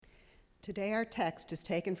Today our text is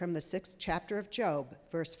taken from the 6th chapter of Job,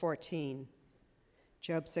 verse 14.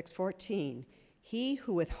 Job 6:14, "He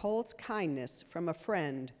who withholds kindness from a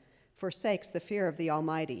friend forsakes the fear of the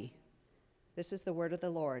Almighty." This is the word of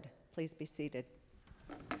the Lord. Please be seated.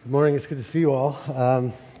 Good morning. It's good to see you all.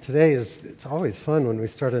 It's always fun when we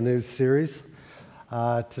start a new series.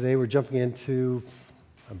 Today we're jumping into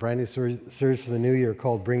a brand new series for the new year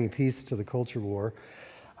called Bringing Peace to the Culture War.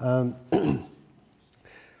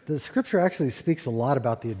 The scripture actually speaks a lot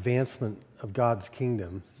about the advancement of God's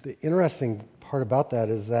kingdom. The interesting part about that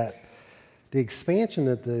is that the expansion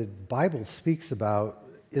that the Bible speaks about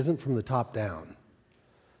isn't from the top down.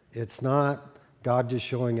 It's not God just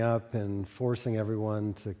showing up and forcing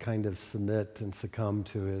everyone to kind of submit and succumb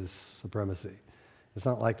to his supremacy. It's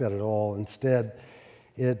not like that at all. Instead,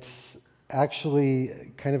 it's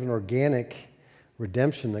actually kind of an organic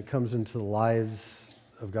redemption that comes into the lives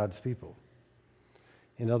of God's people.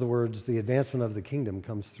 In other words, the advancement of the kingdom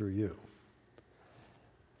comes through you.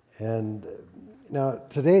 And now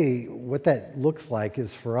today, what that looks like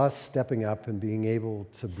is for us stepping up and being able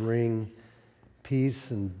to bring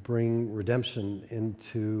peace and bring redemption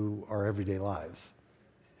into our everyday lives.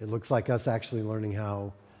 It looks like us actually learning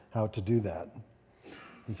how to do that.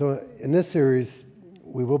 And so in this series,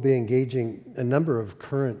 we will be engaging a number of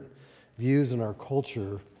current views in our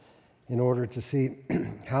culture in order to see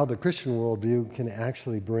how the Christian worldview can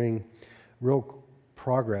actually bring real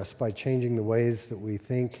progress by changing the ways that we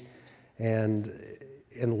think and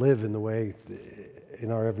live in the way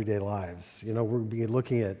in our everyday lives. You know, we'll be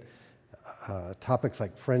looking at topics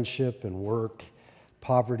like friendship and work,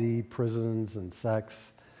 poverty, prisons, and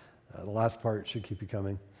sex. The last part should keep you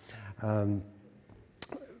coming. But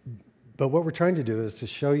what we're trying to do is to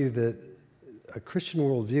show you that a Christian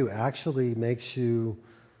worldview actually makes you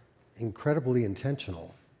incredibly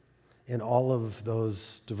intentional in all of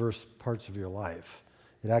those diverse parts of your life.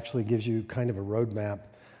 It actually gives you kind of a roadmap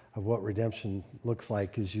of what redemption looks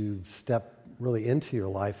like as you step really into your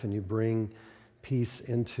life and you bring peace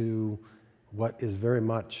into what is very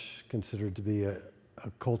much considered to be a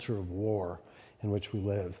culture of war in which we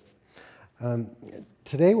live.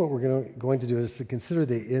 Today what we're going to do is to consider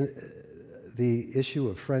the issue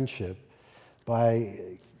of friendship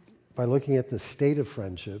by looking at the state of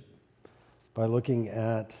friendship, by looking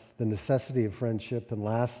at the necessity of friendship, and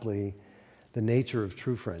lastly, the nature of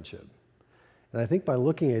true friendship. And I think by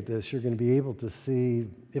looking at this, you're going to be able to see,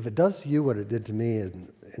 if it does to you what it did to me in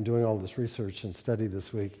doing all this research and study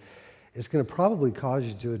this week, it's going to probably cause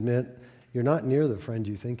you to admit you're not near the friend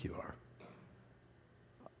you think you are.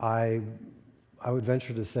 I would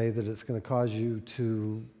venture to say that it's going to cause you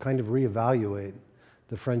to kind of reevaluate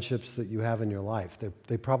the friendships that you have in your life.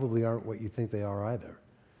 They probably aren't what you think they are either.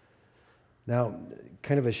 Now,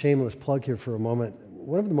 kind of a shameless plug here for a moment.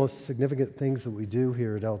 One of the most significant things that we do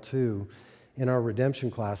here at L2 in our redemption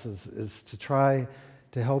classes is to try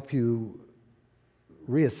to help you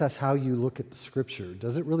reassess how you look at Scripture.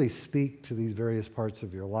 Does it really speak to these various parts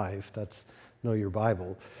of your life? That's know your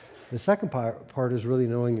Bible. The second part is really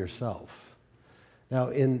knowing yourself. Now,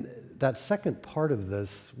 in that second part of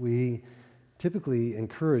this, we typically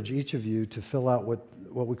encourage each of you to fill out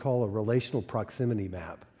what we call a relational proximity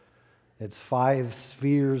map. It's 5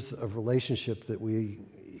 spheres of relationship that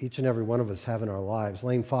each and every one of us have in our lives.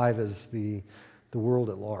 Lane 5 is the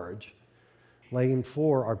world at large. Lane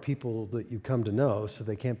 4 are people that you come to know, so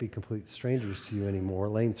they can't be complete strangers to you anymore.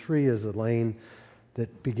 Lane 3 is a lane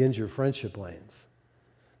that begins your friendship lanes.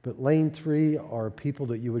 But lane 3 are people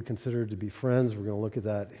that you would consider to be friends. We're going to look at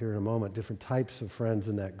that here in a moment, different types of friends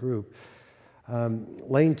in that group.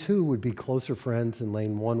 Lane 2 would be closer friends, and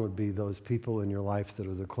lane 1 would be those people in your life that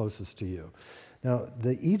are the closest to you. Now,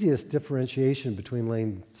 the easiest differentiation between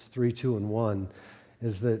lanes 3, 2, and 1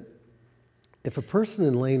 is that if a person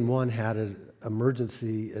in lane 1 had an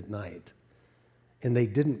emergency at night and they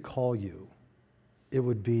didn't call you, it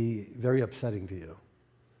would be very upsetting to you.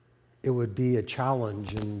 It would be a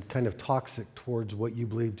challenge and kind of toxic towards what you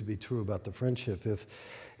believe to be true about the friendship.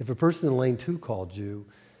 If a person in lane 2 called you,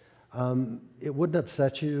 it wouldn't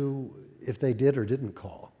upset you if they did or didn't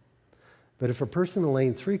call. But if a person in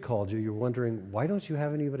lane 3 called you, you're wondering, why don't you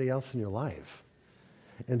have anybody else in your life?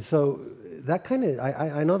 And so that kind of,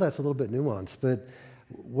 I know that's a little bit nuanced, but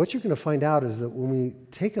what you're going to find out is that when we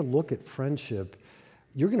take a look at friendship,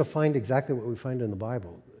 you're going to find exactly what we find in the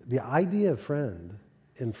Bible. The idea of friend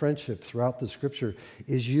and friendship throughout the Scripture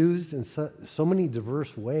is used in so many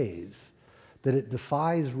diverse ways that it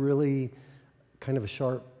defies really kind of a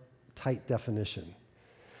sharp, tight definition.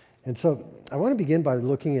 And so I want to begin by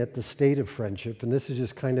looking at the state of friendship, and this is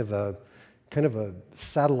just kind of a kind of a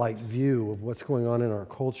satellite view of what's going on in our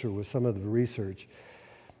culture with some of the research,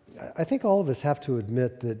 I think all of us have to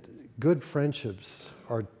admit that good friendships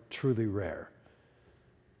are truly rare.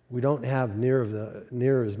 We don't have near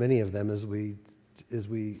as many of them as we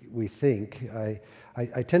think.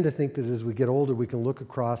 I tend to think that as we get older, we can look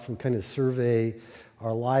across and kind of survey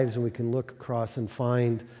our lives, and we can look across and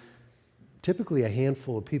find typically a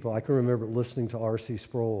handful of people. I can remember listening to R.C.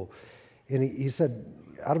 Sproul, and he said,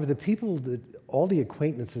 out of the people that all the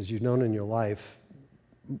acquaintances you've known in your life,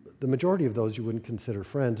 the majority of those you wouldn't consider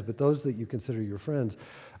friends, but those that you consider your friends,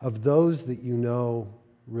 of those that you know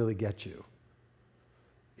really get you.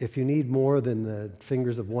 If you need more than the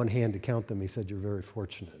fingers of one hand to count them, he said, you're very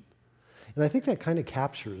fortunate. And I think that kind of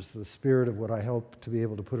captures the spirit of what I hope to be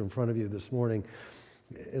able to put in front of you this morning.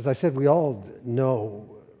 As I said, we all know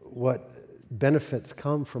what benefits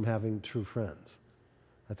come from having true friends.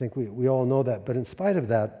 I think we all know that. But in spite of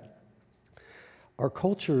that, our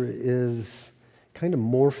culture is kind of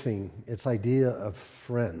morphing its idea of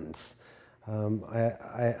friends.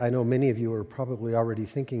 I know many of you are probably already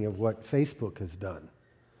thinking of what Facebook has done,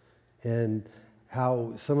 and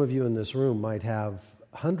how some of you in this room might have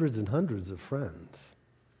hundreds and hundreds of friends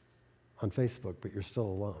on Facebook, but you're still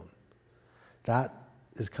alone. That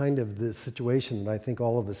is kind of the situation that I think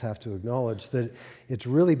all of us have to acknowledge, that it's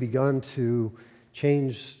really begun to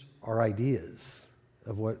change our ideas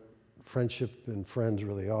of what friendship and friends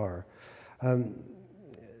really are.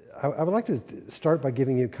 I would like to start by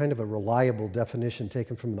giving you kind of a reliable definition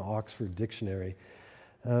taken from the Oxford Dictionary.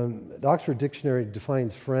 The Oxford Dictionary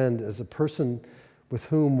defines friend as a person with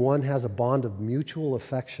whom one has a bond of mutual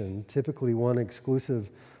affection, typically one exclusive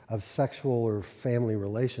of sexual or family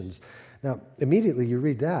relations. Now, immediately you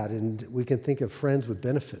read that, and we can think of friends with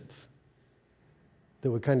benefits that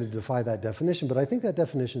would kind of defy that definition, but I think that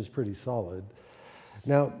definition is pretty solid.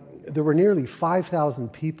 Now, there were nearly 5,000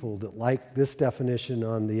 people that liked this definition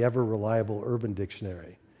on the ever-reliable Urban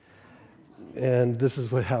Dictionary. And this is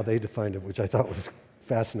how they defined it, which I thought was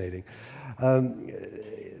fascinating.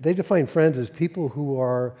 They define friends as people who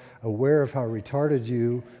are aware of how retarded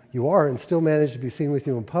you are and still manage to be seen with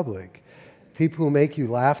you in public. People who make you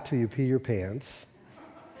laugh till you pee your pants.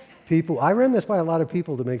 I ran this by a lot of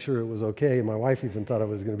people to make sure it was okay, and my wife even thought it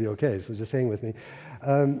was going to be okay, so just hang with me.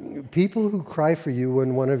 People who cry for you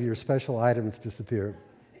when one of your special items disappear.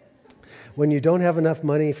 When you don't have enough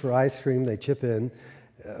money for ice cream, they chip in.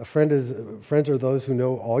 Friends are those who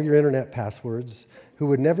know all your internet passwords, who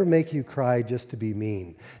would never make you cry just to be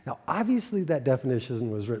mean. Now, obviously, that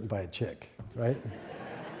definition was written by a chick, right?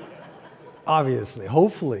 Obviously.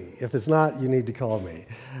 Hopefully. If it's not, you need to call me.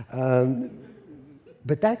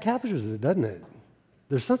 But that captures it, doesn't it?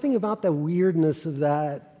 There's something about the weirdness of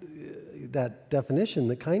that definition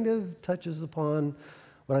that kind of touches upon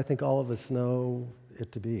what I think all of us know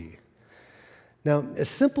it to be. Now, as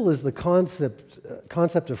simple as the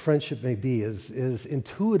concept of friendship may be, as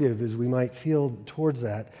intuitive as we might feel towards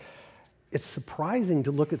that, it's surprising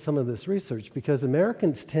to look at some of this research because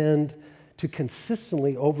Americans tend to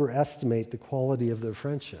consistently overestimate the quality of their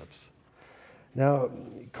friendships. Now,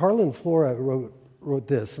 Carlin Flora wrote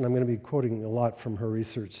this, and I'm going to be quoting a lot from her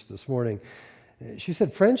research this morning. She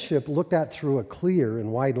said, friendship looked at through a clear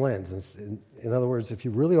and wide lens. In other words, if you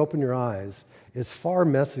really open your eyes, is far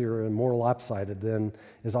messier and more lopsided than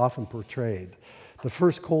is often portrayed. The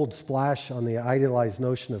first cold splash on the idealized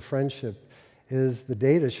notion of friendship is the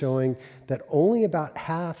data showing that only about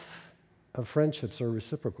half of friendships are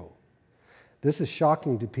reciprocal. This is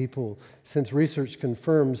shocking to people since research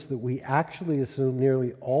confirms that we actually assume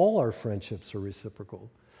nearly all our friendships are reciprocal.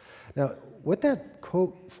 Now, what that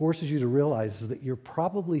quote forces you to realize is that you're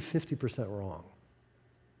probably 50% wrong.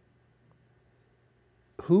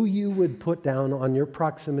 Who you would put down on your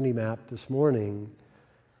proximity map this morning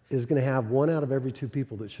is going to have 1 out of every 2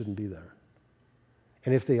 people that shouldn't be there.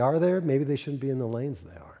 And if they are there, maybe they shouldn't be in the lanes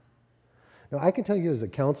they are. Now, I can tell you as a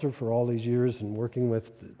counselor for all these years and working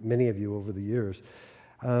with many of you over the years,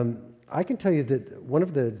 I can tell you that one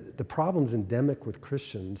of the problems endemic with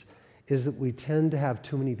Christians is that we tend to have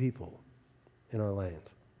too many people in our lanes.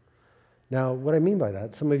 Now, what I mean by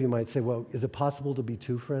that, some of you might say, well, is it possible to be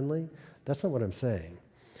too friendly? That's not what I'm saying.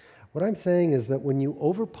 What I'm saying is that when you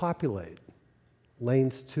overpopulate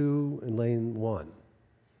lanes 2 and lane 1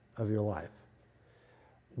 of your life,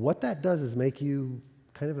 what that does is make you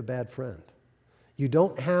kind of a bad friend. You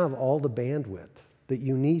don't have all the bandwidth that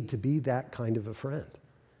you need to be that kind of a friend.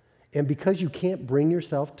 And because you can't bring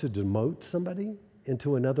yourself to demote somebody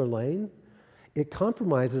into another lane, it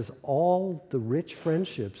compromises all the rich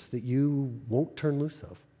friendships that you won't turn loose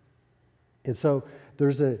of. And so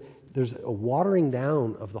there's a there's a watering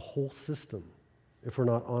down of the whole system if we're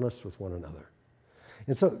not honest with one another.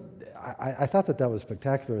 And so I thought that was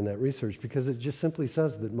spectacular in that research because it just simply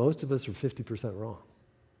says that most of us are 50% wrong.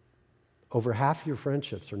 Over half your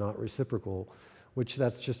friendships are not reciprocal, which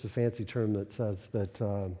that's just a fancy term that says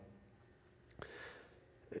that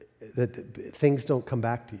things don't come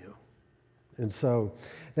back to you. And so,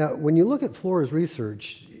 now when you look at Flora's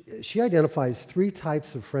research, she identifies 3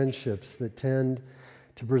 types of friendships that tend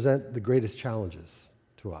to present the greatest challenges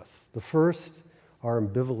to us. The first are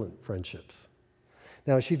ambivalent friendships.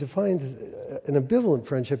 Now, she defines an ambivalent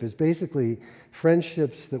friendship as basically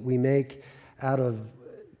friendships that we make out of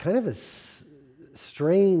kind of a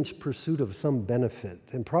strange pursuit of some benefit.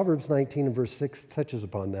 And Proverbs 19 and verse 6 touches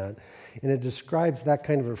upon that. And it describes that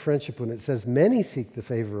kind of a friendship when it says, many seek the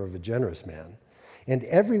favor of a generous man, and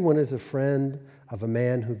everyone is a friend of a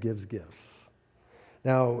man who gives gifts.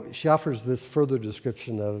 Now, she offers this further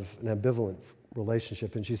description of an ambivalent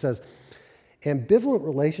relationship, and she says, ambivalent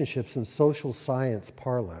relationships in social science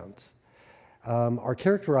parlance are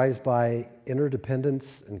characterized by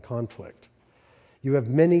interdependence and conflict. You have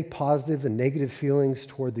many positive and negative feelings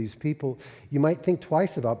toward these people. You might think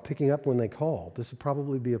twice about picking up when they call. This would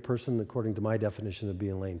probably be a person, according to my definition, to be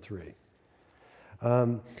in lane 3.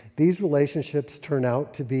 These relationships turn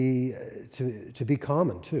out to be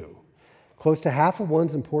common, too. Close to half of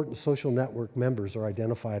one's important social network members are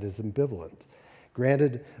identified as ambivalent.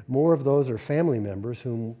 Granted, more of those are family members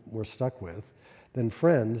whom we're stuck with than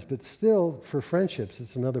friends, but still, for friendships,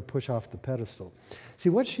 it's another push off the pedestal. See,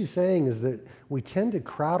 what she's saying is that we tend to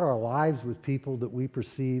crowd our lives with people that we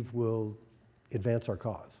perceive will advance our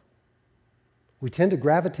cause. We tend to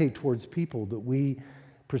gravitate towards people that we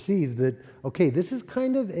perceive that, okay, this is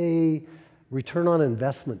kind of a return on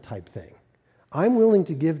investment type thing. I'm willing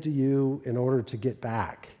to give to you in order to get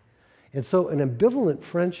back. And so an ambivalent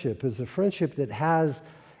friendship is a friendship that has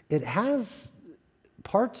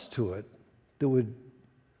parts to it that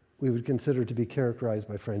we would consider to be characterized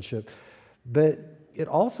by friendship, but it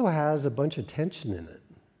also has a bunch of tension in it.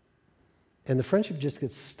 And the friendship just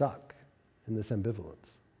gets stuck in this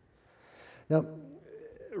ambivalence. Now,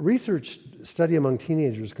 research study among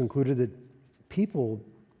teenagers concluded that people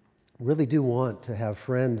really do want to have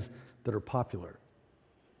friends that are popular.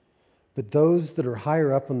 But those that are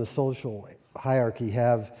higher up in the social hierarchy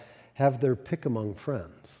have their pick among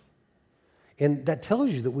friends. And that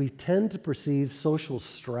tells you that we tend to perceive social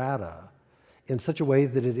strata in such a way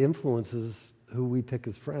that it influences who we pick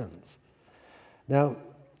as friends. Now,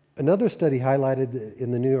 another study highlighted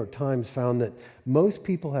in the New York Times found that most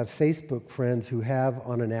people have Facebook friends who have,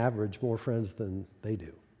 on an average, more friends than they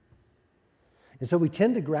do. And so we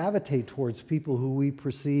tend to gravitate towards people who we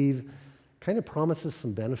perceive kind of promise us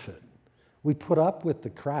some benefit. We put up with the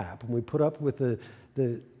crap, and we put up with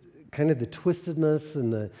the kind of the twistedness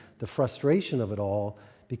and the frustration of it all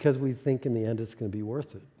because we think in the end it's going to be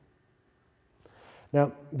worth it.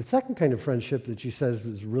 Now, the second kind of friendship that she says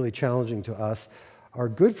is really challenging to us are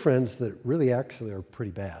good friends that really actually are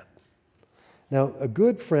pretty bad. Now, a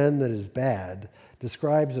good friend that is bad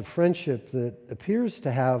describes a friendship that appears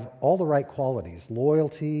to have all the right qualities: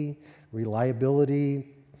 loyalty, reliability,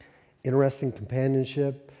 interesting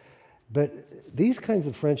companionship. But these kinds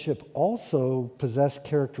of friendship also possess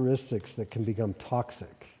characteristics that can become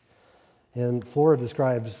toxic. And Flora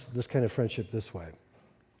describes this kind of friendship this way.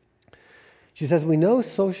 She says, we know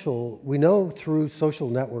through social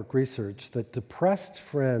network research that depressed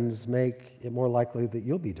friends make it more likely that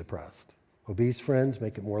you'll be depressed. Obese friends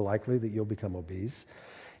make it more likely that you'll become obese.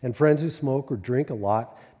 And friends who smoke or drink a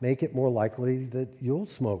lot make it more likely that you'll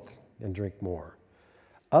smoke and drink more.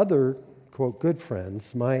 Other, quote, good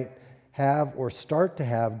friends might have or start to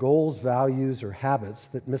have goals, values, or habits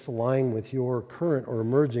that misalign with your current or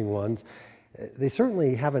emerging ones. They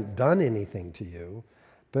certainly haven't done anything to you,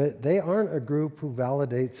 but they aren't a group who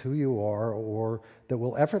validates who you are or that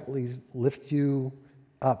will effortlessly lift you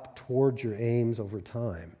up towards your aims over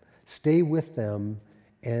time. Stay with them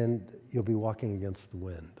and you'll be walking against the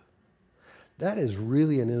wind. That is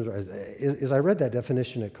really an interesting. As I read that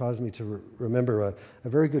definition, it caused me to remember a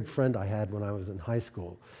very good friend I had when I was in high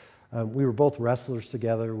school. We were both wrestlers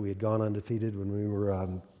together. We had gone undefeated when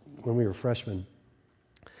we were freshmen.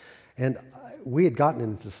 And we had gotten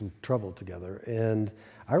into some trouble together. And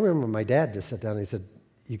I remember my dad just sat down and he said,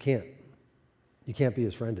 you can't be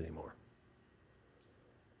his friend anymore.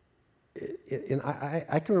 And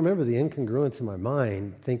I can remember the incongruence in my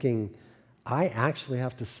mind thinking, I actually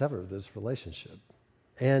have to sever this relationship.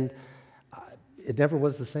 And it never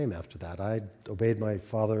was the same after that. I obeyed my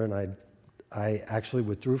father and I actually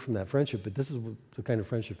withdrew from that friendship, but this is the kind of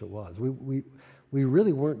friendship it was. We we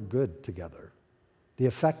really weren't good together. The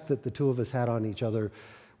effect that the two of us had on each other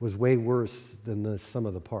was way worse than the sum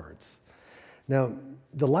of the parts. Now,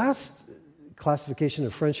 the last classification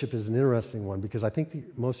of friendship is an interesting one because I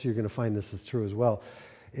think most of you are going to find this is true as well.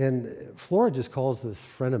 And Flora just calls this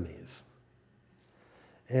frenemies.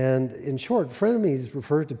 And in short, frenemies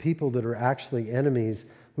refer to people that are actually enemies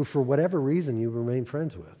who, for whatever reason, you remain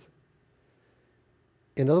friends with.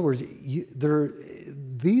 In other words,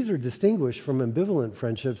 these are distinguished from ambivalent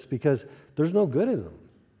friendships because there's no good in them.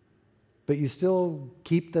 But you still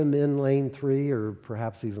keep them in lane 3 or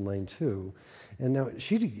perhaps even lane 2. And now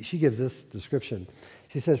she gives this description.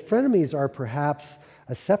 She says, frenemies are perhaps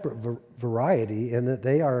a separate variety in that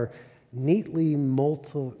they are neatly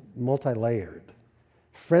multi-layered.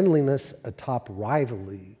 Friendliness atop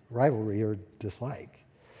rivalry or dislike.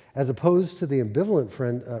 As opposed to the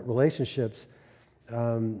ambivalent relationships,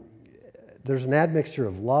 there's an admixture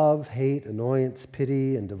of love, hate, annoyance,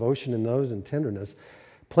 pity, and devotion in those, and tenderness.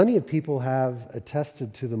 Plenty of people have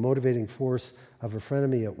attested to the motivating force of a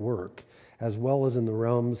frenemy at work, as well as in the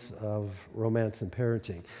realms of romance and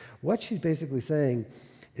parenting. What she's basically saying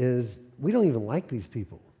is, we don't even like these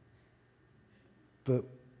people, but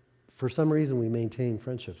for some reason we maintain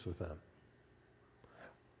friendships with them.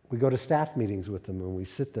 We go to staff meetings with them and we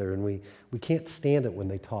sit there and we can't stand it when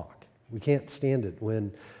they talk. We can't stand it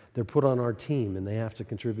when they're put on our team and they have to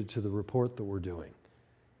contribute to the report that we're doing.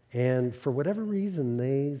 And for whatever reason,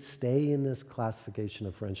 they stay in this classification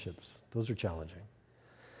of friendships. Those are challenging.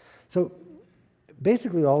 So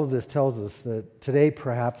basically all of this tells us that today,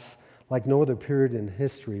 perhaps like no other period in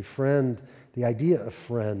history, the idea of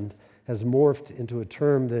friend has morphed into a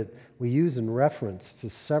term that we use in reference to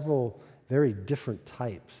several very different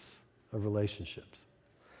types of relationships.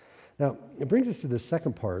 Now, it brings us to the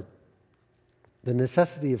second part, the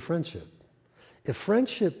necessity of friendship. If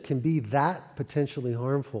friendship can be that potentially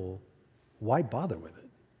harmful, why bother with it?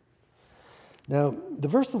 Now, the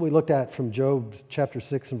verse that we looked at from Job chapter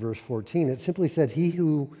 6 and verse 14, it simply said, he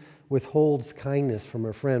who withholds kindness from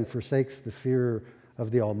a friend forsakes the fear of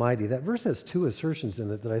the Almighty. That verse has two assertions in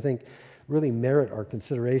it that I think really merit our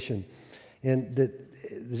consideration and that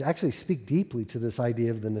actually speak deeply to this idea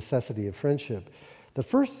of the necessity of friendship. The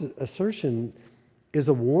first assertion is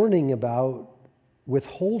a warning about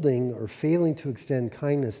withholding or failing to extend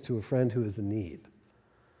kindness to a friend who is in need.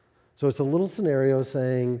 So it's a little scenario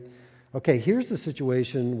saying, okay, here's a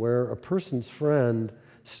situation where a person's friend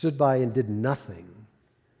stood by and did nothing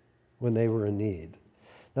when they were in need.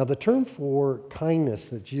 Now, the term for kindness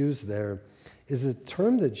that's used there is a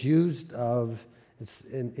term that's used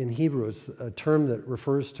in Hebrew, it's a term that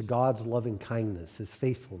refers to God's loving kindness, his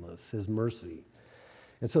faithfulness, his mercy.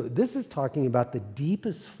 And so this is talking about the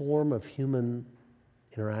deepest form of human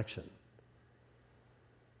interaction.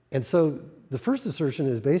 And so the first assertion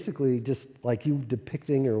is basically just like you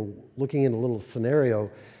depicting or looking in a little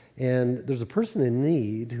scenario, and there's a person in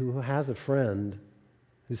need who has a friend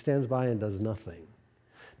who stands by and does nothing.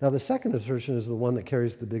 Now, the second assertion is the one that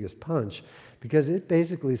carries the biggest punch, because it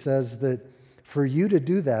basically says that for you to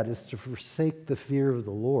do that is to forsake the fear of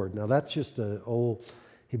the Lord. Now, that's just an old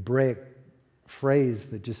Hebraic phrase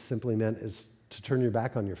that just simply meant is to turn your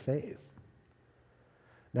back on your faith.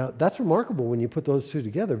 Now, that's remarkable when you put those two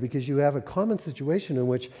together because you have a common situation in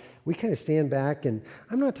which we kind of stand back, and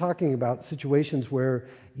I'm not talking about situations where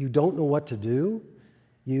you don't know what to do.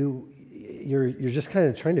 You're just kind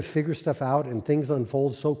of trying to figure stuff out and things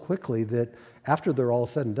unfold so quickly that after they're all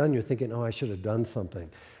said and done, you're thinking, oh, I should have done something.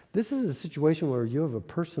 This is a situation where you have a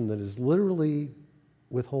person that is literally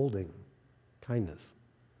withholding kindness.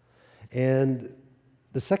 And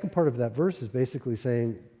the second part of that verse is basically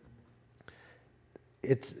saying,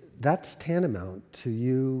 that's tantamount to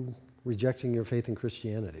you rejecting your faith in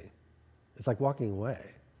Christianity. It's like walking away.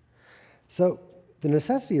 So the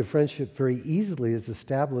necessity of friendship very easily is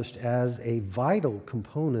established as a vital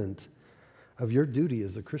component of your duty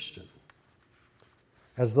as a Christian.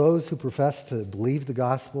 As those who profess to believe the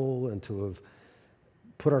gospel and to have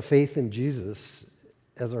put our faith in Jesus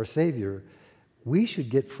as our Savior, we should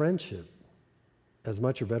get friendship as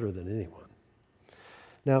much or better than anyone.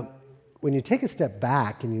 Now, when you take a step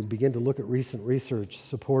back and you begin to look at recent research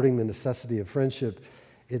supporting the necessity of friendship,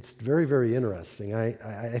 it's very, very interesting.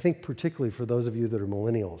 I think particularly for those of you that are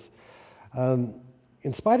millennials.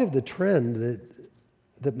 In spite of the trend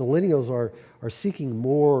that millennials are seeking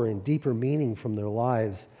more and deeper meaning from their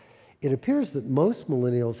lives, it appears that most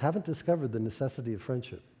millennials haven't discovered the necessity of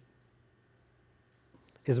friendship.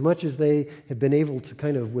 As much as they have been able to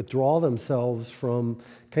kind of withdraw themselves from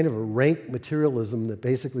kind of a rank materialism that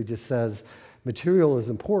basically just says material is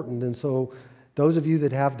important, and so those of you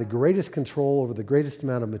that have the greatest control over the greatest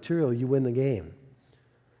amount of material, you win the game.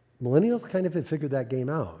 Millennials kind of have figured that game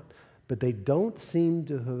out, but they don't seem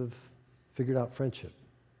to have figured out friendship.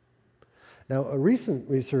 Now, a recent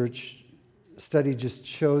research study just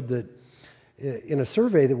showed that in a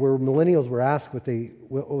survey that where millennials were asked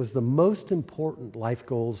what was the most important life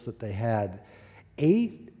goals that they had,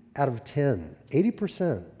 8 out of 10,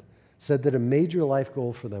 80%, said that a major life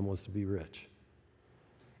goal for them was to be rich.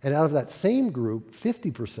 And out of that same group,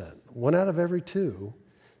 50%, 1 out of every 2,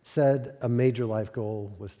 said a major life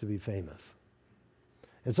goal was to be famous.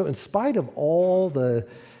 And so in spite of all the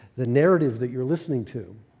narrative that you're listening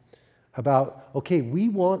to about, okay, we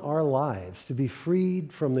want our lives to be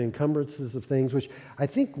freed from the encumbrances of things, which I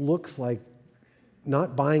think looks like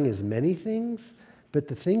not buying as many things, but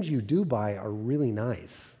the things you do buy are really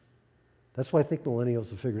nice. That's what I think millennials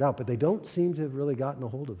have figured out, but they don't seem to have really gotten a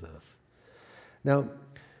hold of this. Now,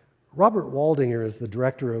 Robert Waldinger is the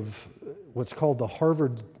director of what's called the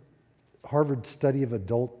Harvard Study of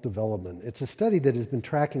Adult Development. It's a study that has been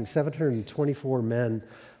tracking 724 men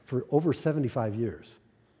for over 75 years.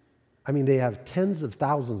 I mean, they have tens of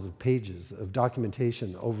thousands of pages of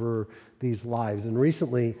documentation over these lives. And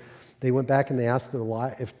recently, they went back and they asked their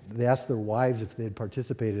wives if they had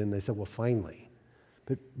participated, and they said, well, finally.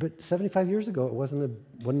 But 75 years ago, it wasn't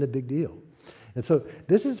a big deal. And so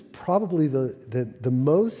this is probably the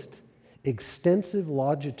most extensive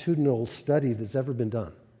longitudinal study that's ever been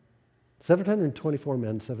done. 724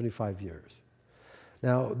 men, 75 years.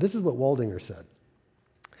 Now, this is what Waldinger said.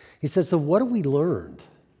 He said, so what have we learned?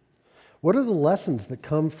 What are the lessons that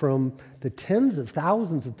come from the tens of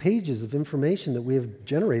thousands of pages of information that we have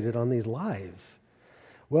generated on these lives?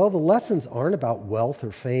 Well, the lessons aren't about wealth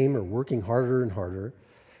or fame or working harder and harder.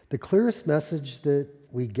 The clearest message that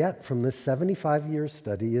we get from this 75-year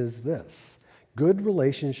study is this: good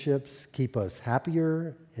relationships keep us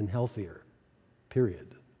happier and healthier,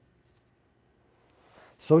 period.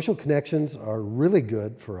 Social connections are really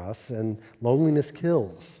good for us, and loneliness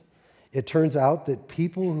kills. It turns out that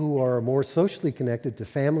people who are more socially connected to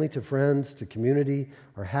family, to friends, to community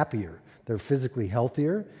are happier. They're physically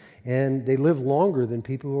healthier, and they live longer than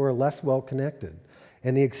people who are less well connected.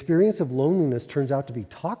 And the experience of loneliness turns out to be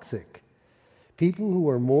toxic. People who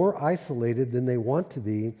are more isolated than they want to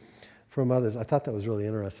be from others. I thought that was really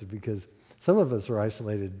interesting because some of us are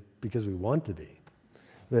isolated because we want to be.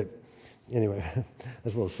 But anyway,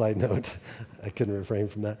 that's a little side note. I couldn't refrain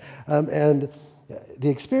from that. And the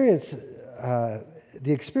experience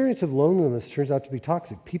of loneliness turns out to be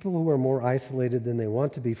toxic. People who are more isolated than they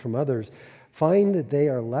want to be from others find that they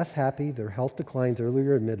are less happy, their health declines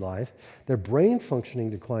earlier in midlife, their brain functioning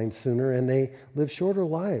declines sooner, and they live shorter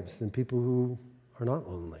lives than people who are not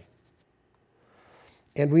lonely.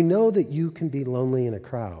 And we know that you can be lonely in a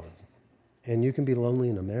crowd, and you can be lonely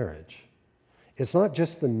in a marriage. It's not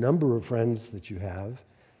just the number of friends that you have,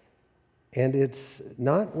 and it's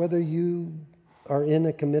not whether you are in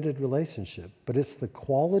a committed relationship, but it's the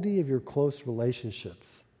quality of your close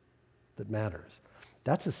relationships that matters.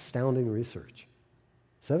 That's astounding research.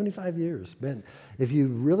 75 years. Man, if you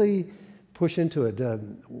really push into it,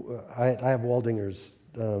 I have Waldinger's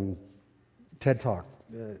TED Talk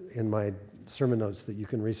in my sermon notes that you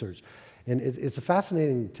can research. And it's a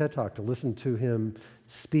fascinating TED Talk to listen to him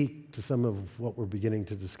speak to some of what we're beginning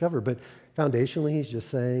to discover. But foundationally, he's just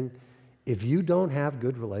saying, if you don't have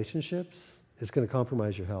good relationships, it's going to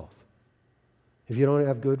compromise your health. If you don't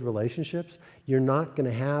have good relationships, you're not going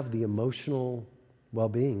to have the emotional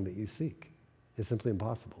well-being that you seek. It's simply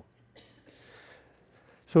impossible.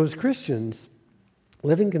 So as Christians,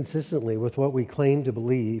 living consistently with what we claim to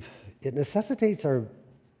believe, it necessitates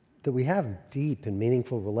that we have deep and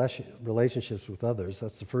meaningful relationships with others.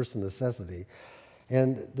 That's the first necessity.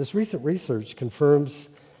 And this recent research confirms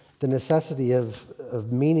the necessity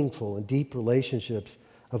of meaningful and deep relationships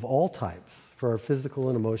of all types for our physical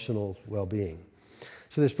and emotional well-being.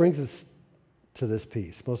 So this brings us to this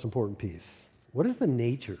piece, most important piece. What is the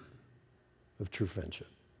nature of true friendship?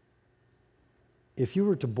 If you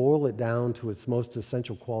were to boil it down to its most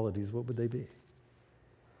essential qualities, what would they be?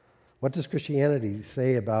 What does Christianity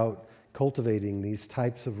say about cultivating these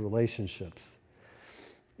types of relationships?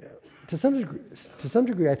 To some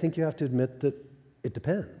degree, I think you have to admit that it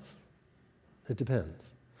depends. It depends.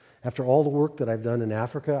 After all the work that I've done in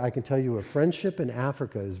Africa, I can tell you a friendship in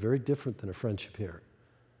Africa is very different than a friendship here.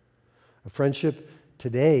 A friendship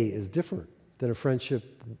today is different than a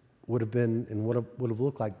friendship would have been and would have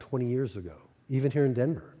looked like 20 years ago, even here in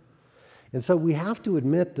Denver. And so we have to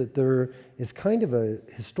admit that there is kind of a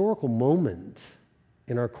historical moment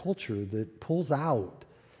in our culture that pulls out,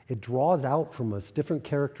 it draws out from us different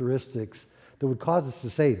characteristics that would cause us to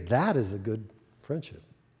say that is a good friendship.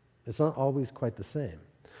 It's not always quite the same.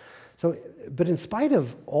 So, but in spite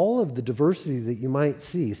of all of the diversity that you might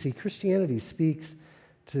see, Christianity speaks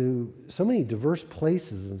to so many diverse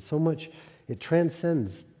places and so much, it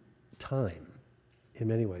transcends time in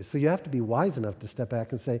many ways. So you have to be wise enough to step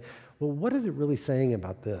back and say, well, what is it really saying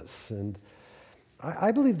about this? And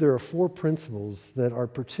I believe there are 4 principles that are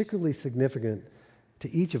particularly significant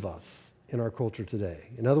to each of us in our culture today.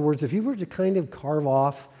 In other words, if you were to kind of carve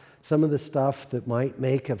off some of the stuff that might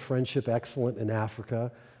make a friendship excellent in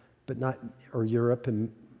Africa, but not, or Europe, and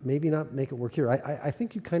maybe not make it work here, I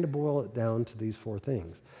think you kind of boil it down to these 4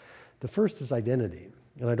 things. The first is identity,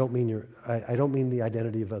 and I don't mean the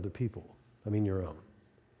identity of other people. I mean your own.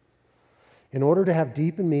 In order to have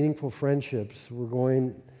deep and meaningful friendships,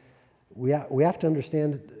 we have to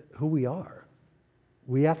understand who we are.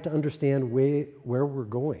 We have to understand where we're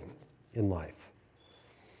going in life.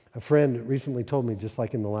 A friend recently told me, just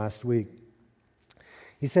like in the last week,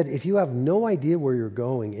 he said, if you have no idea where you're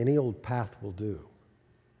going, any old path will do.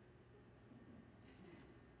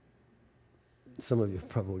 Some of you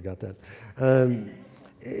probably got that.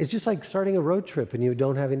 It's just like starting a road trip and you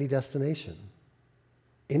don't have any destination.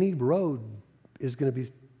 Any road is going to be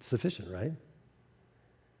sufficient, right?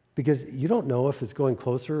 Because you don't know if it's going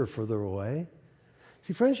closer or further away.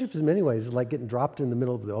 See, friendships in many ways is like getting dropped in the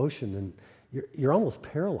middle of the ocean and you're almost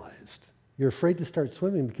paralyzed. You're afraid to start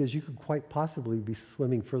swimming because you could quite possibly be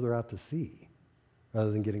swimming further out to sea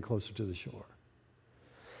rather than getting closer to the shore.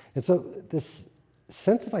 And so this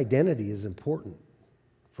sense of identity is important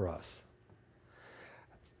for us.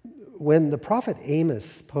 When the prophet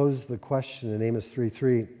Amos posed the question in Amos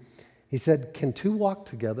 3:3, he said, can 2 walk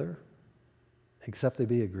together except they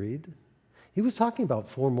be agreed? He was talking about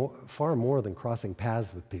far more than crossing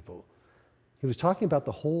paths with people. He was talking about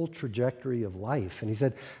the whole trajectory of life. And he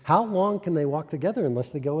said, how long can they walk together unless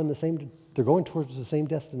they're going towards the same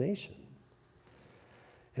destination?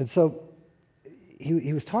 And so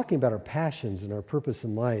he was talking about our passions and our purpose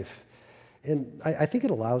in life. And I think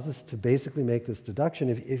it allows us to basically make this deduction.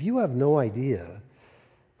 If you have no idea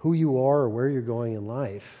who you are or where you're going in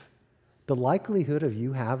life, the likelihood of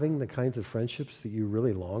you having the kinds of friendships that you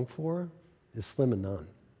really long for is slim and none.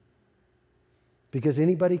 Because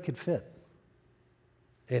anybody could fit.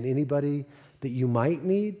 And anybody that you might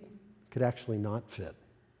need could actually not fit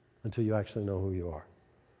until you actually know who you are.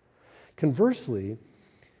 Conversely,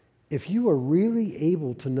 if you are really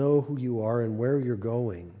able to know who you are and where you're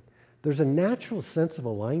going, there's a natural sense of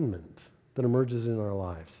alignment that emerges in our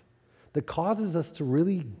lives that causes us to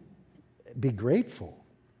really be grateful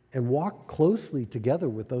and walk closely together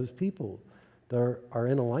with those people that are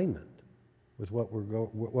in alignment with what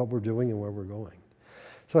we're doing and where we're going.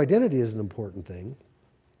 So identity is an important thing.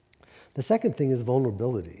 The second thing is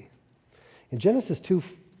vulnerability. In Genesis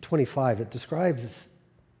 2:25, it describes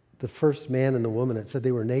the first man and the woman. It said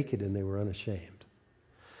they were naked and they were unashamed.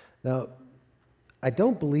 Now, I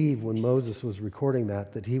don't believe when Moses was recording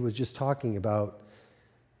that he was just talking about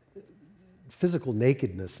physical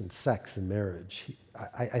nakedness and sex and marriage.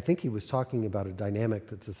 I think he was talking about a dynamic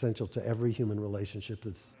that's essential to every human relationship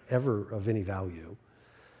that's ever of any value.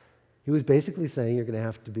 He was basically saying you're going to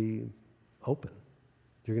have to be open.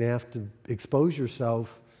 You're going to have to expose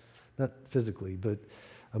yourself, not physically, but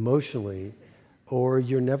emotionally, or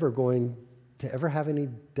you're never going to ever have any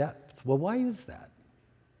depth. Well, why is that?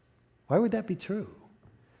 Why would that be true?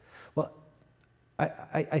 Well,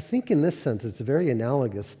 I think in this sense it's very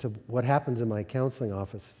analogous to what happens in my counseling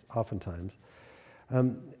office oftentimes.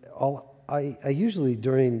 I usually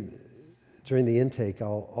during the intake,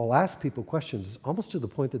 I'll ask people questions almost to the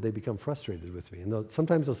point that they become frustrated with me. And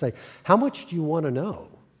sometimes they'll say, how much do you want to know?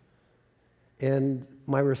 And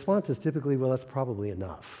my response is typically, well, that's probably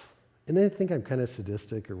enough. And they think I'm kind of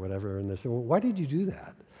sadistic or whatever, and they say, well, why did you do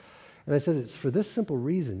that? And I said, it's for this simple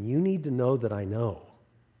reason. You need to know that I know.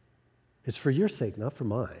 It's for your sake, not for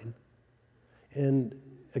mine. And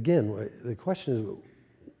again, the question is,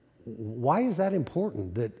 why is that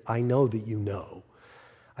important that I know that you know?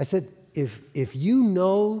 I said, if you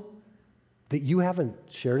know that you haven't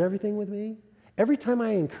shared everything with me, every time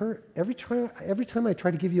I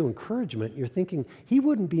try to give you encouragement, you're thinking, he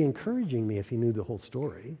wouldn't be encouraging me if he knew the whole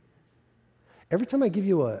story. Every time I give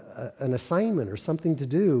you an assignment or something to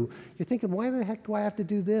do, you're thinking, why the heck do I have to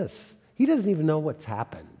do this? He doesn't even know what's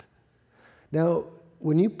happened. Now,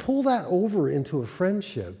 when you pull that over into a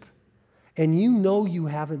friendship and you know you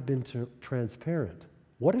haven't been transparent,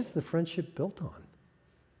 what is the friendship built on?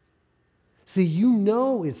 See, you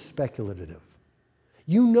know it's speculative.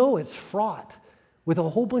 You know it's fraught with a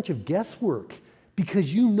whole bunch of guesswork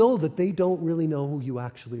because you know that they don't really know who you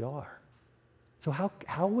actually are. So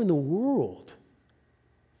how in the world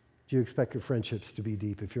do you expect your friendships to be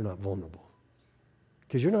deep if you're not vulnerable?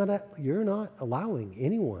 Because you're not allowing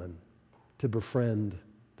anyone to befriend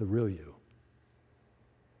the real you.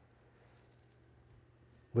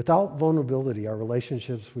 Without vulnerability, our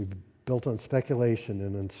relationships will be built on speculation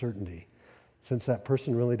and uncertainty, since that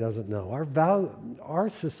person really doesn't know. Our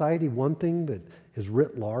society, one thing that is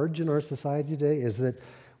writ large in our society today is that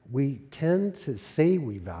we tend to say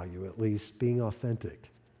we value, at least, being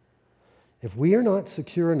authentic. If we are not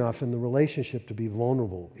secure enough in the relationship to be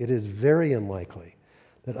vulnerable, it is very unlikely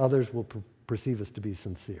that others will perceive us to be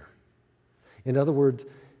sincere. In other words,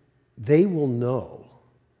 they will know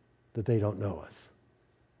that they don't know us.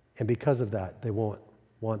 And because of that, they won't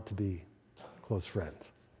want to be close friends.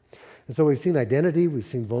 And so we've seen identity, we've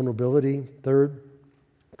seen vulnerability. Third,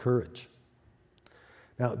 courage.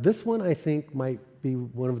 Now, this one I think might be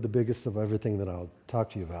one of the biggest of everything that I'll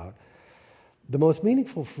talk to you about. The most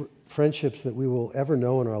meaningful friendships that we will ever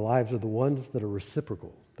know in our lives are the ones that are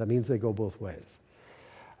reciprocal. That means they go both ways.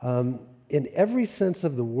 In every sense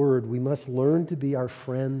of the word, we must learn to be our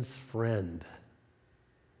friend's friend.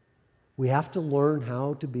 We have to learn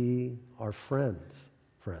how to be our friend's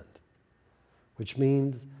friend, which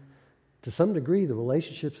means, to some degree, the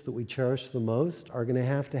relationships that we cherish the most are going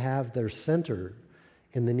to have their center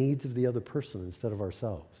in the needs of the other person instead of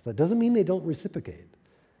ourselves. That doesn't mean they don't reciprocate,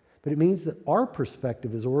 but it means that our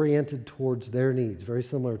perspective is oriented towards their needs, very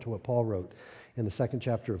similar to what Paul wrote in the 2nd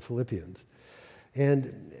chapter of Philippians.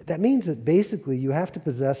 And that means that basically you have to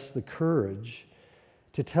possess the courage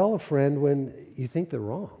to tell a friend when you think they're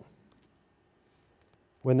wrong,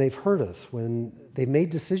 when they've hurt us, when they've made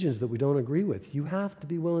decisions that we don't agree with. You have to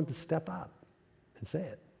be willing to step up and say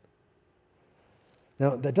it.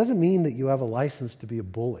 Now, that doesn't mean that you have a license to be a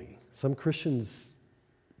bully. Some Christians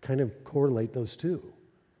kind of correlate those two.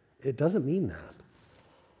 It doesn't mean that.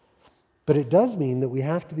 But it does mean that we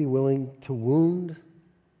have to be willing to wound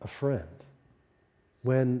a friend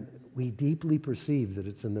when we deeply perceive that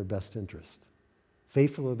it's in their best interest.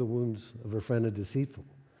 Faithful are the wounds of a friend and deceitful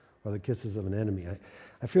are the kisses of an enemy.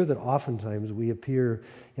 I fear that oftentimes we appear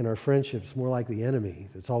in our friendships more like the enemy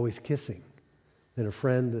that's always kissing than a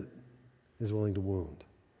friend that is willing to wound.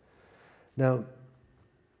 Now,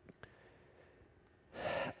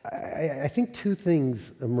 I think two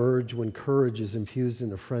things emerge when courage is infused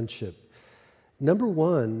in a friendship. Number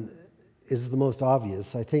one is the most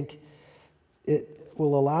obvious. I think it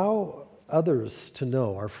will allow others to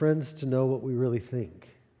know, our friends to know what we really think.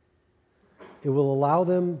 It will allow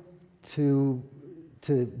them to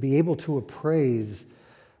be able to appraise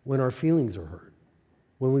when our feelings are hurt,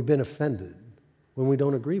 when we've been offended, when we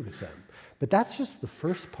don't agree with them. But that's just the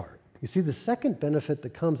first part. You see, the second benefit that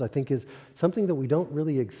comes, I think, is something that we don't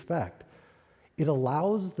really expect. It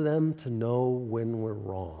allows them to know when we're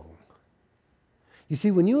wrong. You see,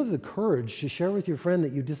 when you have the courage to share with your friend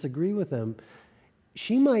that you disagree with them,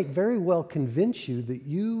 she might very well convince you that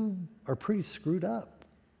you are pretty screwed up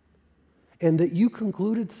and that you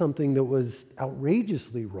concluded something that was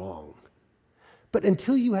outrageously wrong. But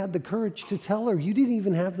until you had the courage to tell her, you didn't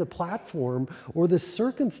even have the platform or the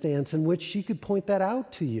circumstance in which she could point that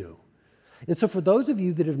out to you. And so for those of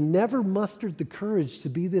you that have never mustered the courage to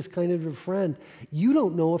be this kind of a friend, you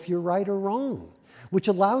don't know if you're right or wrong, which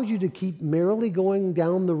allows you to keep merrily going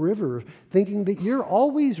down the river thinking that you're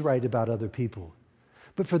always right about other people.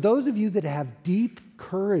 But for those of you that have deep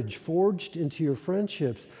courage forged into your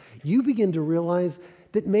friendships, you begin to realize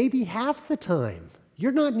that maybe half the time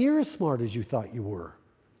you're not near as smart as you thought you were.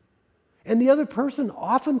 And the other person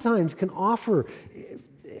oftentimes can offer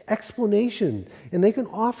explanation, and they can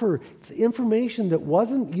offer information that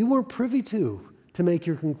you weren't privy to make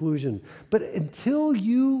your conclusion. But until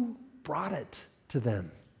you brought it to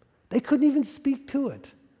them, they couldn't even speak to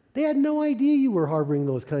it. They had no idea you were harboring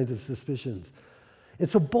those kinds of suspicions. And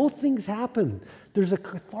so both things happen. There's a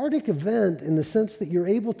cathartic event in the sense that you're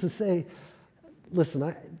able to say,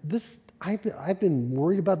 listen, I've been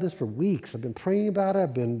worried about this for weeks. I've been praying about it.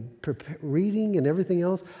 I've been reading and everything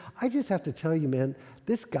else. I just have to tell you, man,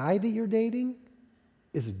 this guy that you're dating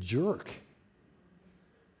is a jerk.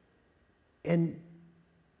 And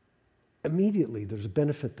immediately there's a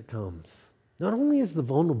benefit that comes. Not only is the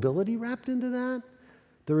vulnerability wrapped into that,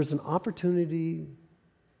 there is an opportunity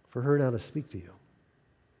for her now to speak to you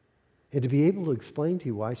and to be able to explain to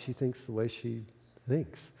you why she thinks the way she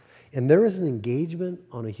thinks. And there is an engagement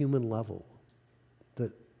on a human level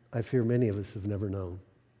that I fear many of us have never known.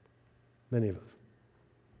 Many of us.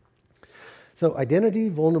 So identity,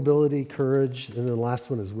 vulnerability, courage, and then the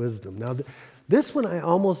last one is wisdom. Now, this one I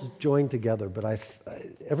almost joined together, but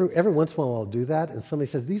every once in a while I'll do that, and somebody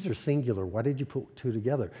says, these are singular. Why did you put two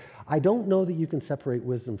together? I don't know that you can separate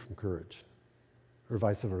wisdom from courage, or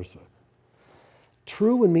vice versa.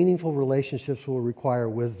 True and meaningful relationships will require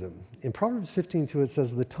wisdom. In Proverbs 15:2, it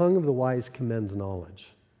says, the tongue of the wise commends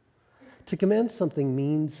knowledge. To commend something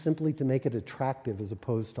means simply to make it attractive as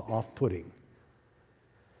opposed to off-putting.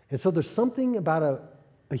 And so there's something about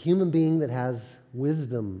a human being that has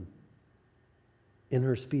wisdom in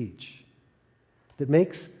her speech that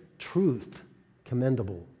makes truth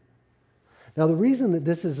commendable. Now, the reason that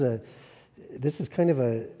this is kind of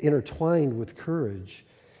intertwined with courage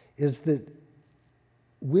is that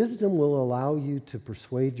wisdom will allow you to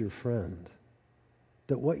persuade your friend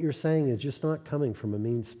that what you're saying is just not coming from a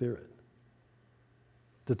mean spirit,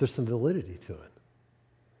 that there's some validity to it.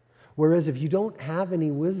 Whereas if you don't have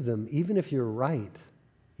any wisdom, even if you're right,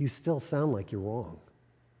 you still sound like you're wrong,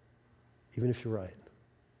 even if you're right.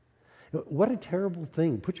 What a terrible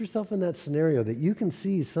thing. Put yourself in that scenario that you can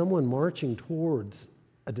see someone marching towards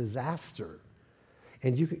a disaster,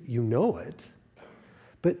 and you know it,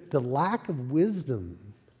 but the lack of wisdom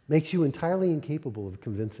makes you entirely incapable of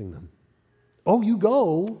convincing them. Oh, you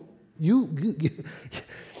go. You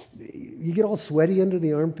get all sweaty under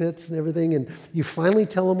the armpits and everything, and you finally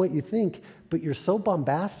tell them what you think, but you're so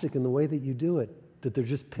bombastic in the way that you do it that they're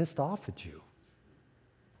just pissed off at you.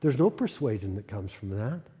 There's no persuasion that comes from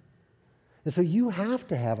that. And so you have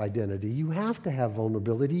to have identity, you have to have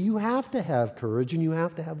vulnerability, you have to have courage, and you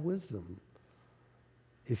have to have wisdom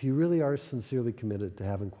if you really are sincerely committed to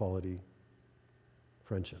having quality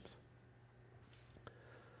friendships.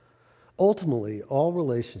 Ultimately, all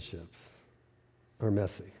relationships are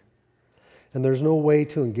messy, and there's no way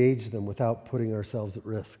to engage them without putting ourselves at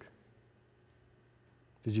risk.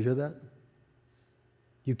 Did you hear that?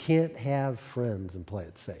 You can't have friends and play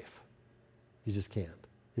it safe. You just can't.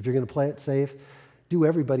 If you're going to play it safe, do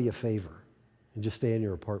everybody a favor and just stay in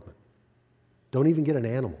your apartment. Don't even get an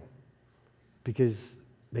animal because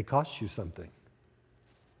they cost you something.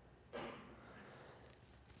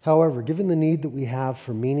 However, given the need that we have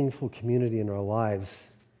for meaningful community in our lives,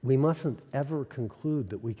 we mustn't ever conclude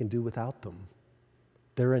that we can do without them.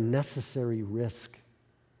 They're a necessary risk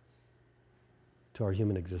to our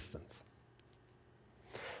human existence.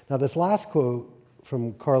 Now, this last quote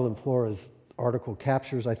from Carlin Flora's article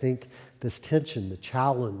captures, I think, this tension, the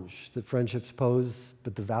challenge that friendships pose,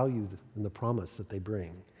 but the value and the promise that they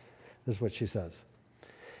bring. This is what she says.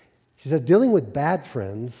 She says, dealing with bad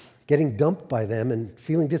friends, getting dumped by them, and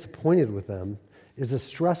feeling disappointed with them is a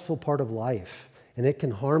stressful part of life, and it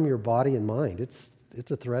can harm your body and mind. It's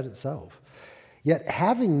a threat itself. Yet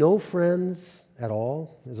having no friends at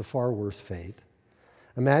all is a far worse fate.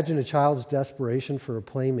 Imagine a child's desperation for a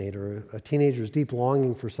playmate, or a teenager's deep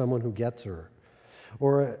longing for someone who gets her,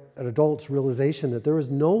 or an adult's realization that there is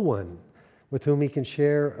no one with whom he can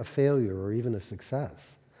share a failure or even a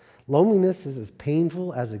success. Loneliness is as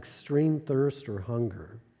painful as extreme thirst or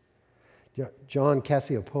hunger. John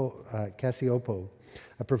Cacioppo,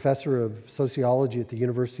 a professor of sociology at the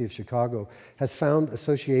University of Chicago, has found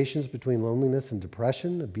associations between loneliness and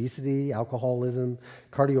depression, obesity, alcoholism,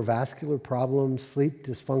 cardiovascular problems, sleep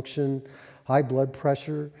dysfunction, high blood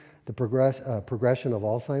pressure, the progression of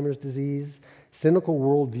Alzheimer's disease, cynical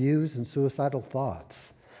worldviews, and suicidal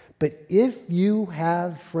thoughts. But if you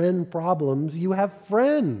have friend problems, you have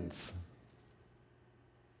friends.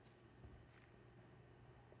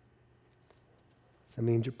 That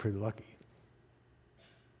means you're pretty lucky.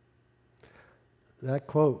 That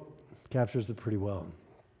quote captures it pretty well.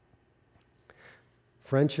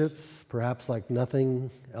 Friendships, perhaps like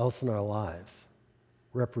nothing else in our lives,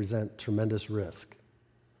 represent tremendous risk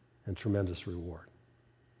and tremendous reward.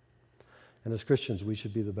 And as Christians, we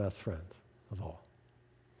should be the best friends of all.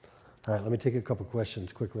 All right, let me take a couple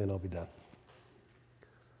questions quickly and I'll be done.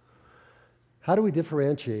 How do we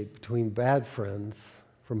differentiate between bad friends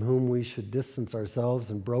from whom we should distance ourselves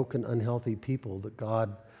and broken, unhealthy people that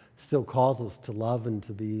God still calls us to love and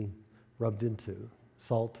to be rubbed into,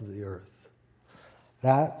 salt of the earth?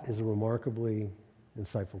 That is a remarkably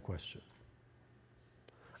insightful question.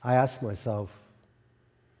 I ask myself,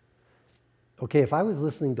 okay, if I was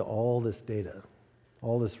listening to all this data,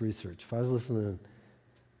 all this research, if I was listening,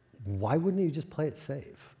 why wouldn't you just play it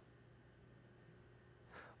safe?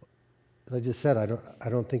 As I just said, I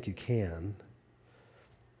don't think you can.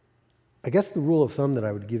 I guess the rule of thumb that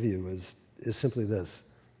I would give you is simply this.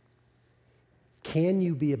 Can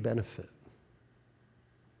you be a benefit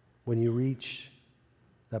when you reach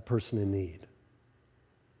that person in need?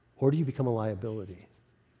 Or do you become a liability?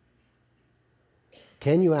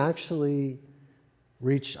 Can you actually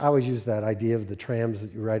reach? I always use that idea of the trams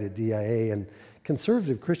that you write at DIA, and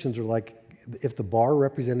conservative Christians are like, if the bar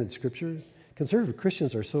represented Scripture, conservative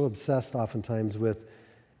Christians are so obsessed oftentimes with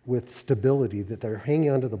stability that they're hanging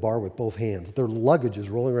onto the bar with both hands. Their luggage is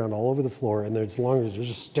rolling around all over the floor, and as long as they're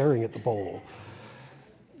just staring at the bowl.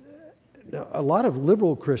 Now, a lot of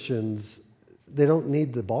liberal Christians, they don't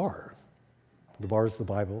need the bar. The bar is the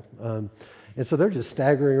Bible. And so they're just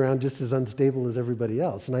staggering around just as unstable as everybody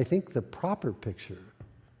else. And I think the proper picture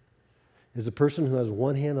is a person who has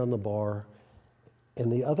one hand on the bar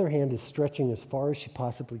and the other hand is stretching as far as she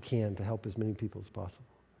possibly can to help as many people as possible.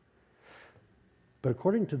 But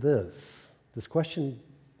according to this question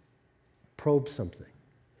probes something.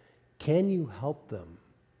 Can you help them,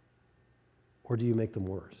 or do you make them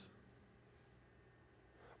worse?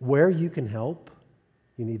 Where you can help,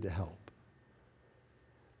 you need to help.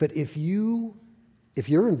 But if your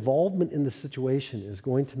involvement in the situation is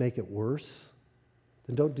going to make it worse,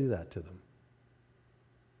 then don't do that to them.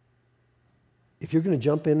 If you're going to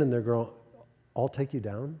jump in and they're going, I'll take you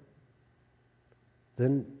down,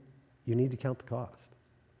 then you need to count the cost.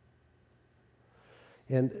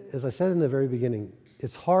 And as I said in the very beginning,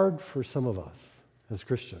 it's hard for some of us as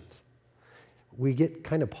Christians. We get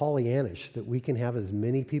kind of Pollyannish that we can have as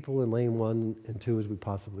many people in lane 1 and 2 as we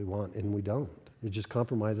possibly want, and we don't. It just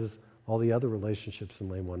compromises all the other relationships in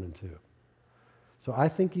lane 1 and 2. So I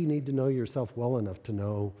think you need to know yourself well enough to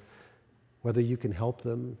know whether you can help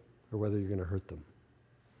them or whether you're going to hurt them.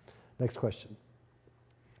 Next question.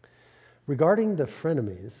 Regarding the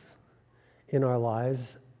frenemies in our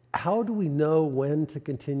lives, how do we know when to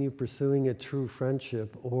continue pursuing a true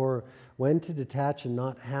friendship or when to detach and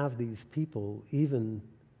not have these people even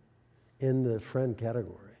in the friend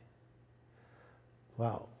category?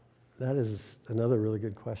 Wow, that is another really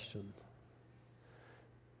good question.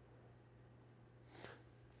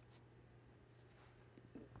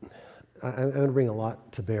 I'm going to bring a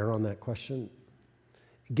lot to bear on that question.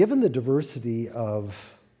 Given the diversity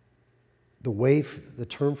of the way the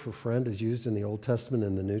term for friend is used in the Old Testament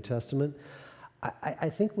and the New Testament, I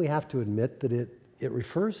think we have to admit that it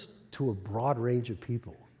refers to a broad range of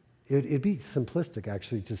people. It'd be simplistic,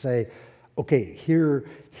 actually, to say, okay,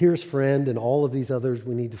 here's friend, and all of these others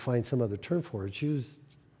we need to find some other term for. It's used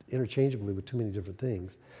interchangeably with too many different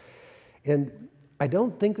things. And I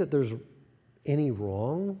don't think that there's any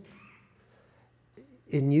wrong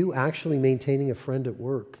in you actually maintaining a friend at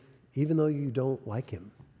work, even though you don't like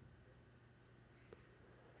him.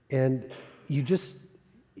 And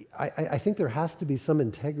I think there has to be some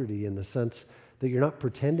integrity in the sense that you're not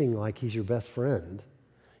pretending like he's your best friend.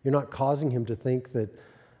 You're not causing him to think that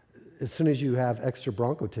as soon as you have extra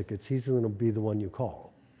Bronco tickets, he's going to be the one you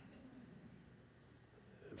call.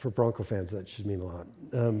 For Bronco fans, that should mean a lot.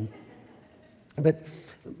 But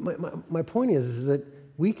my point is that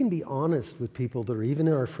we can be honest with people that are even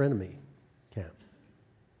in our frenemy camp.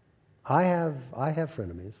 I have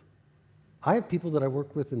frenemies. I have people that I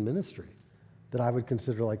work with in ministry that I would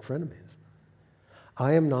consider like frenemies.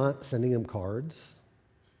 I am not sending them cards.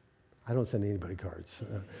 I don't send anybody cards.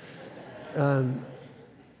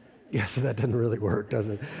 Yeah, so that doesn't really work, does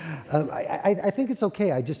it? I think it's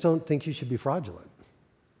okay. I just don't think you should be fraudulent.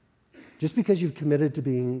 Just because you've committed to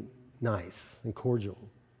being nice and cordial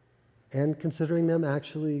and considering them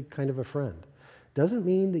actually kind of a friend doesn't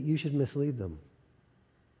mean that you should mislead them.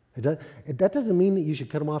 That doesn't mean that you should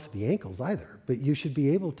cut them off at the ankles either, but you should be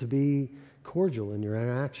able to be cordial in your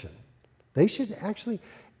interaction. They should actually,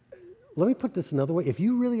 let me put this another way. If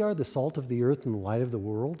you really are the salt of the earth and the light of the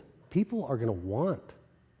world, people are going to want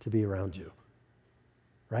to be around you,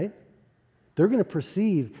 right? They're going to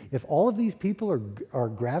perceive, if all of these people are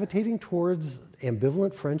gravitating towards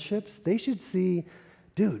ambivalent friendships, they should see,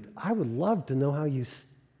 dude, I would love to know how you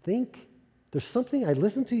think. There's something, I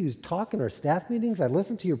listened to you talk in our staff meetings, I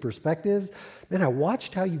listened to your perspectives, man, I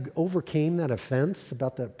watched how you overcame that offense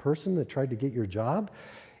about that person that tried to get your job,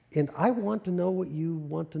 and I want to know what you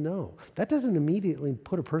want to know. That doesn't immediately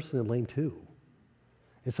put a person in lane 2.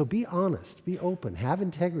 And so be honest, be open, have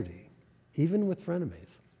integrity, even with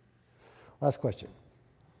frenemies. Last question.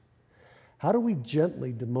 How do we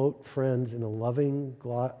gently demote friends in a loving,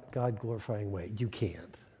 God-glorifying way? You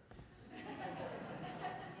can't.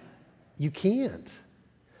 You can't.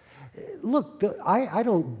 Look, I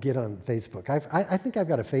don't get on Facebook. I think I've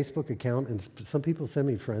got a Facebook account, and some people send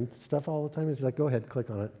me friend stuff all the time. It's like, go ahead,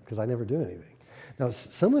 click on it, because I never do anything. Now,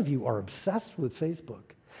 some of you are obsessed with Facebook.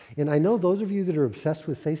 And I know those of you that are obsessed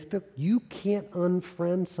with Facebook, you can't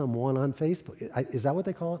unfriend someone on Facebook. Is that what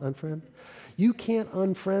they call it, unfriend? You can't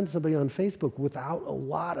unfriend somebody on Facebook without a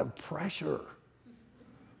lot of pressure.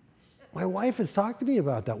 my wife has talked to me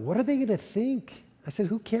about that. What are they going to think? I said,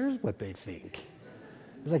 who cares what they think?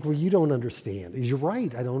 It's like, well, you don't understand. You're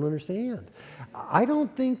right, I don't understand. I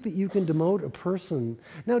don't think that you can demote a person.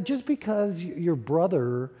 Now, just because your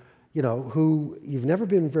brother, who you've never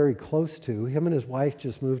been very close to, him and his wife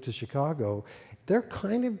just moved to Chicago, they're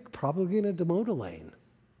kind of probably going to demote Elaine.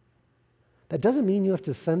 That doesn't mean you have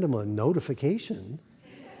to send them a notification.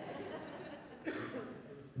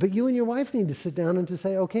 But you and your wife need to sit down and to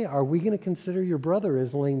say, okay, are we going to consider your brother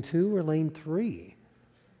as lane 2 or lane 3?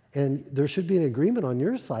 And there should be an agreement on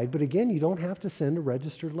your side, but again, you don't have to send a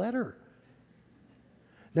registered letter.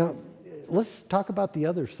 Now, let's talk about the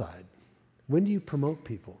other side. When do you promote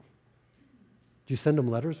people? Do you send them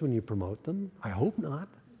letters when you promote them? I hope not.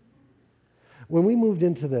 When we moved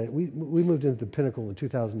into we moved into the Pinnacle in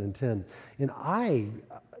 2010, and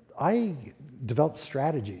I developed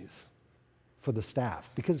strategies for the staff,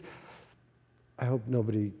 because I hope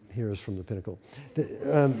nobody here is from the Pinnacle.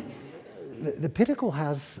 The Pinnacle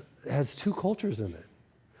has 2 cultures in it.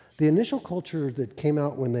 The initial culture that came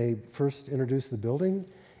out when they first introduced the building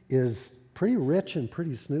is pretty rich and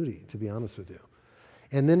pretty snooty, to be honest with you.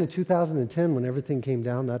 And then in 2010, when everything came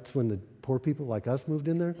down, that's when the poor people like us moved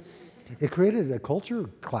in there. It created a culture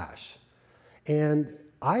clash. And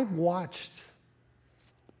I've watched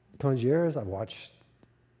concierges, I've watched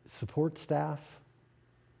support staff,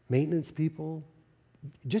 maintenance people,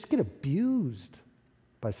 just get abused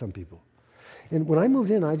by some people. And when I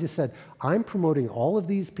moved in, I just said, I'm promoting all of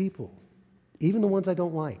these people, even the ones I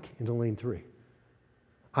don't like, into lane 3.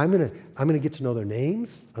 I'm gonna get to know their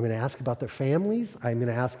names. I'm gonna ask about their families. I'm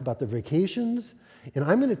gonna ask about their vacations. And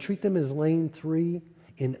I'm gonna treat them as lane 3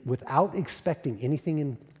 without expecting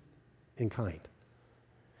anything in kind.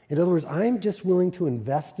 In other words, I'm just willing to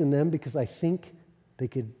invest in them because I think they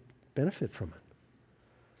could benefit from it.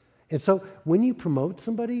 And so when you promote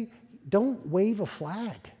somebody, don't wave a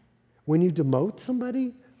flag. When you demote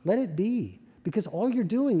somebody, let it be, because all you're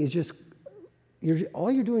doing is just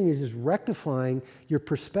rectifying your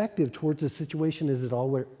perspective towards the situation as it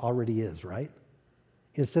already is, right?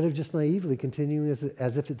 Instead of just naively continuing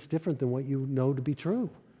as if it's different than what you know to be true.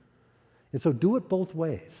 And so do it both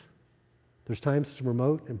ways. There's times to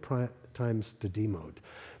promote and times to demote.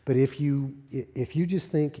 But if you just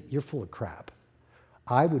think you're full of crap,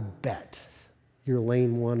 I would bet your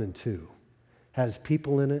lane 1 and 2 has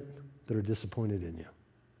people in it that are disappointed in you.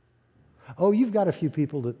 Oh, you've got a few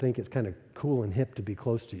people that think it's kind of cool and hip to be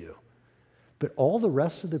close to you. But all the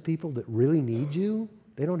rest of the people that really need you,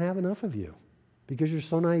 they don't have enough of you because you're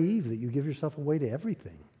so naive that you give yourself away to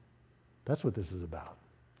everything. That's what this is about.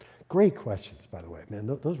 Great questions, by the way. Man,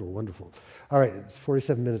 those were wonderful. All right, it's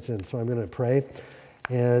 47 minutes in, so I'm going to pray.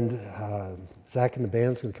 And Zach and the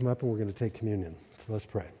band's going to come up and we're going to take communion. So let's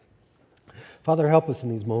pray. Father, help us in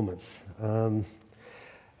these moments.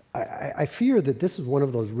 I fear that this is one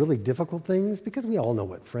of those really difficult things because we all know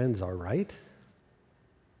what friends are, right?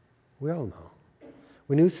 We all know.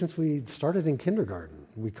 We knew since we started in kindergarten.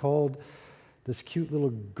 We called this cute little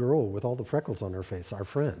girl with all the freckles on her face our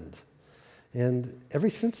friend. And ever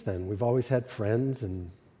since then, we've always had friends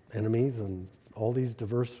and enemies in all these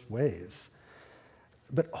diverse ways.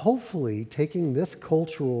 But hopefully, taking this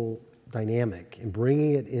cultural dynamic and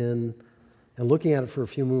bringing it in and looking at it for a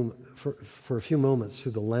few moments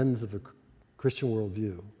through the lens of a Christian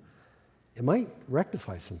worldview, it might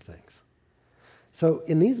rectify some things. So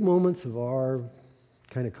in these moments of our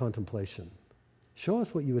kind of contemplation, show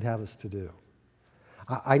us what you would have us to do.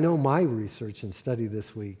 I know my research and study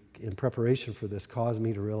this week in preparation for this caused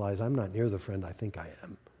me to realize I'm not near the friend I think I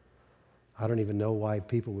am. I don't even know why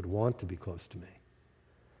people would want to be close to me.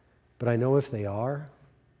 But I know if they are,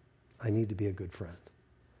 I need to be a good friend.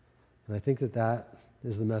 And I think that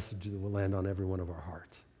is the message that will land on every one of our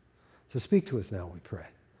hearts. So speak to us now, we pray.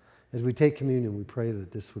 As we take communion, we pray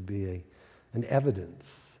that this would be an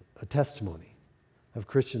evidence, a testimony of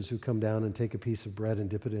Christians who come down and take a piece of bread and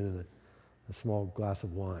dip it in a small glass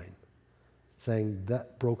of wine, saying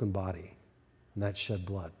that broken body and that shed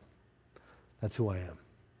blood, that's who I am.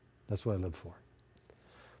 That's what I live for.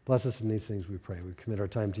 Bless us in these things, we pray. We commit our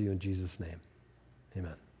time to you in Jesus' name.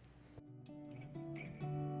 Amen.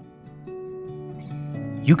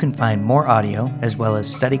 You can find more audio as well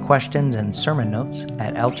as study questions and sermon notes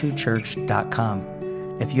at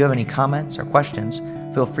l2church.com. If you have any comments or questions,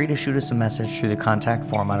 feel free to shoot us a message through the contact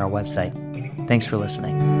form on our website. Thanks for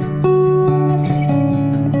listening.